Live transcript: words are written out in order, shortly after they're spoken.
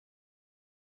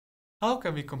How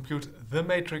can we compute the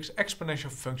matrix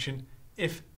exponential function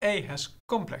if A has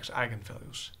complex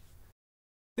eigenvalues?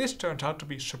 This turns out to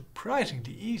be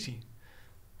surprisingly easy.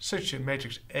 Such a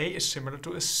matrix A is similar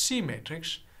to a C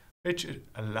matrix, which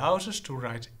allows us to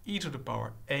write e to the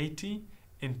power at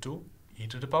into e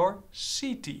to the power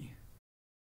ct.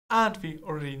 And we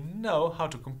already know how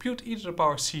to compute e to the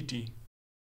power ct.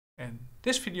 In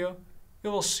this video, we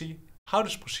will see how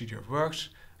this procedure works,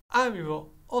 and we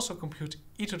will also compute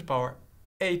e to the power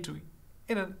at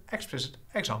in an explicit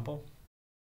example.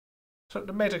 So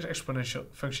the matrix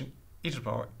exponential function e to the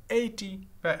power at,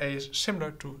 where a is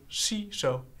similar to c,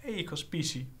 so a equals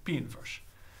bc p inverse.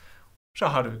 So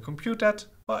how do we compute that?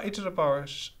 Well, e to the power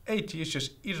at is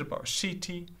just e to the power ct,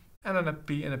 and then a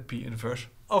p and a p inverse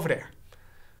over there.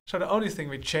 So the only thing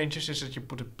which changes is that you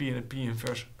put a p and a p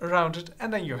inverse around it,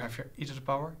 and then you have your e to the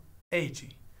power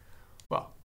 80.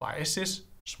 Well, why is this?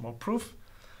 Small proof.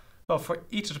 Well, for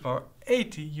e to the power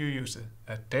 80 you use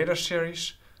a Taylor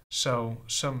series, so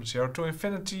sum 0 to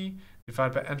infinity,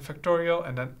 divide by n factorial,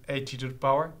 and then 80 to the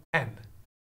power n.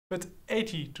 But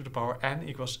 80 to the power n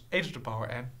equals a to the power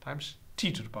n times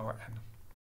t to the power n.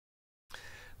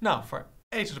 Now for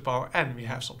a to the power n we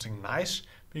have something nice,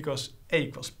 because a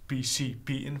equals bc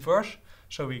p inverse,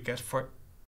 so we get for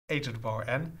a to the power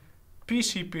n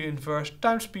bcp inverse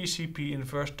times bcp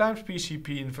inverse times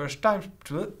bcp inverse times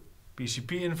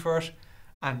bcp inverse,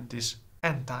 and this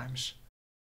n times.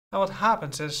 Now what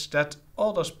happens is that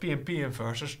all those p and p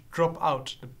inverses drop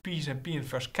out, the p's and p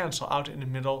inverse cancel out in the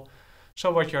middle,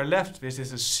 so what you're left with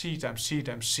is a c times c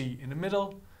times c in the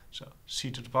middle, so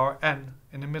c to the power n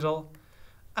in the middle,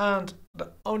 and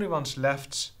the only ones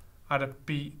left are the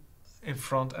p in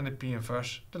front and the p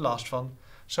inverse, the last one.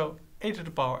 So a to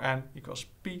the power n equals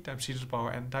p times c to the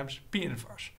power n times p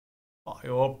inverse. Well,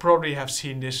 you will probably have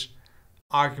seen this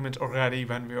argument already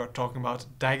when we were talking about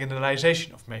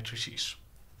diagonalization of matrices.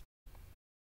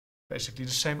 Basically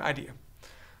the same idea.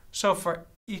 So for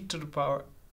e to the power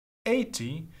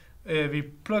 80, we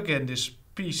plug in this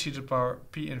p c to the power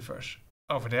p inverse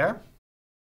over there.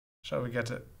 So we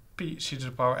get a p c to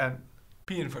the power n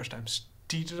p inverse times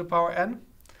t to the power n.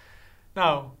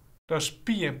 Now those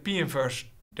p and p inverse,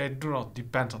 they do not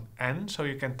depend on n, so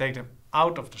you can take them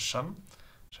out of the sum.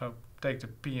 So take the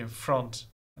p in front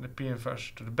and the p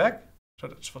inverse to the back. So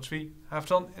that's what we have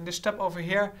done in this step over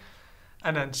here.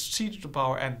 And then c to the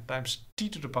power n times t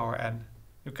to the power n.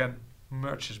 You can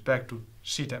merge this back to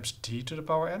c times t to the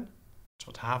power n. That's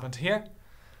what happened here.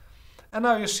 And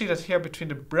now you see that here between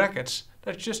the brackets,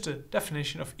 that's just the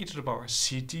definition of e to the power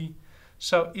ct.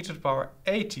 So e to the power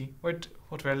 80,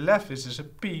 what we're left with is a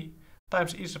p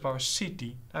times e to the power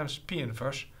ct times p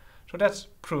inverse. So that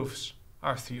proves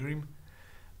our theorem.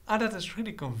 And that is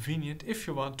really convenient if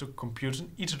you want to compute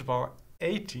an e to the power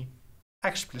 80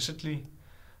 explicitly.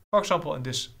 For example, in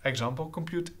this example,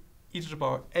 compute e to the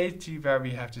power 80 where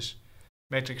we have this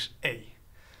matrix A.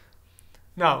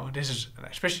 Now, this is an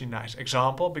especially nice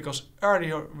example because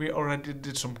earlier we already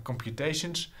did some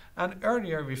computations, and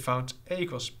earlier we found A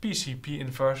equals bcp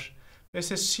inverse with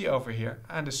this c over here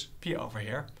and this p over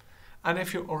here. And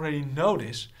if you already know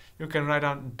this, you can write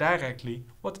down directly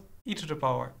what e to the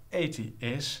power 80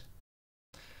 is,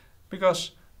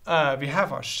 because we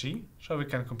have our c, so we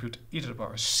can compute e to the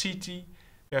power ct.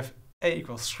 We have a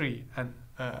equals 3 and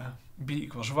b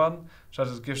equals 1, so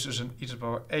that gives us an e to the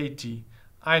power 80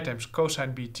 I times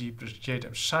cosine bt plus j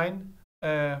times sine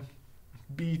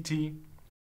bt.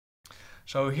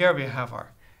 So here we have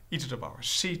our e to the power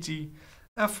ct,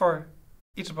 and for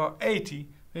e to the power 80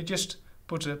 we just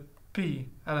put a p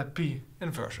and a p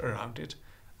inverse around it,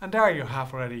 and there you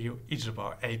have already your e to the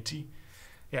power 80.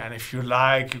 Yeah, and if you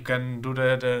like, you can do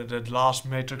the last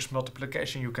matrix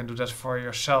multiplication, you can do that for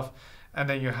yourself, and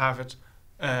then you have it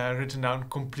written down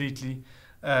completely.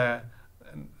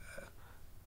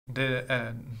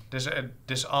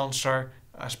 This answer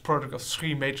as product of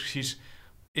three matrices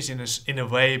is in a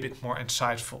way a bit more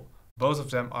insightful. Both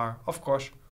of them are, of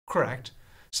course, correct.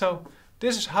 So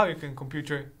this is how you can compute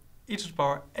your e to the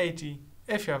power 80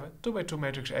 if you have a 2 by 2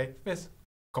 matrix A with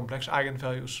complex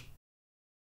eigenvalues.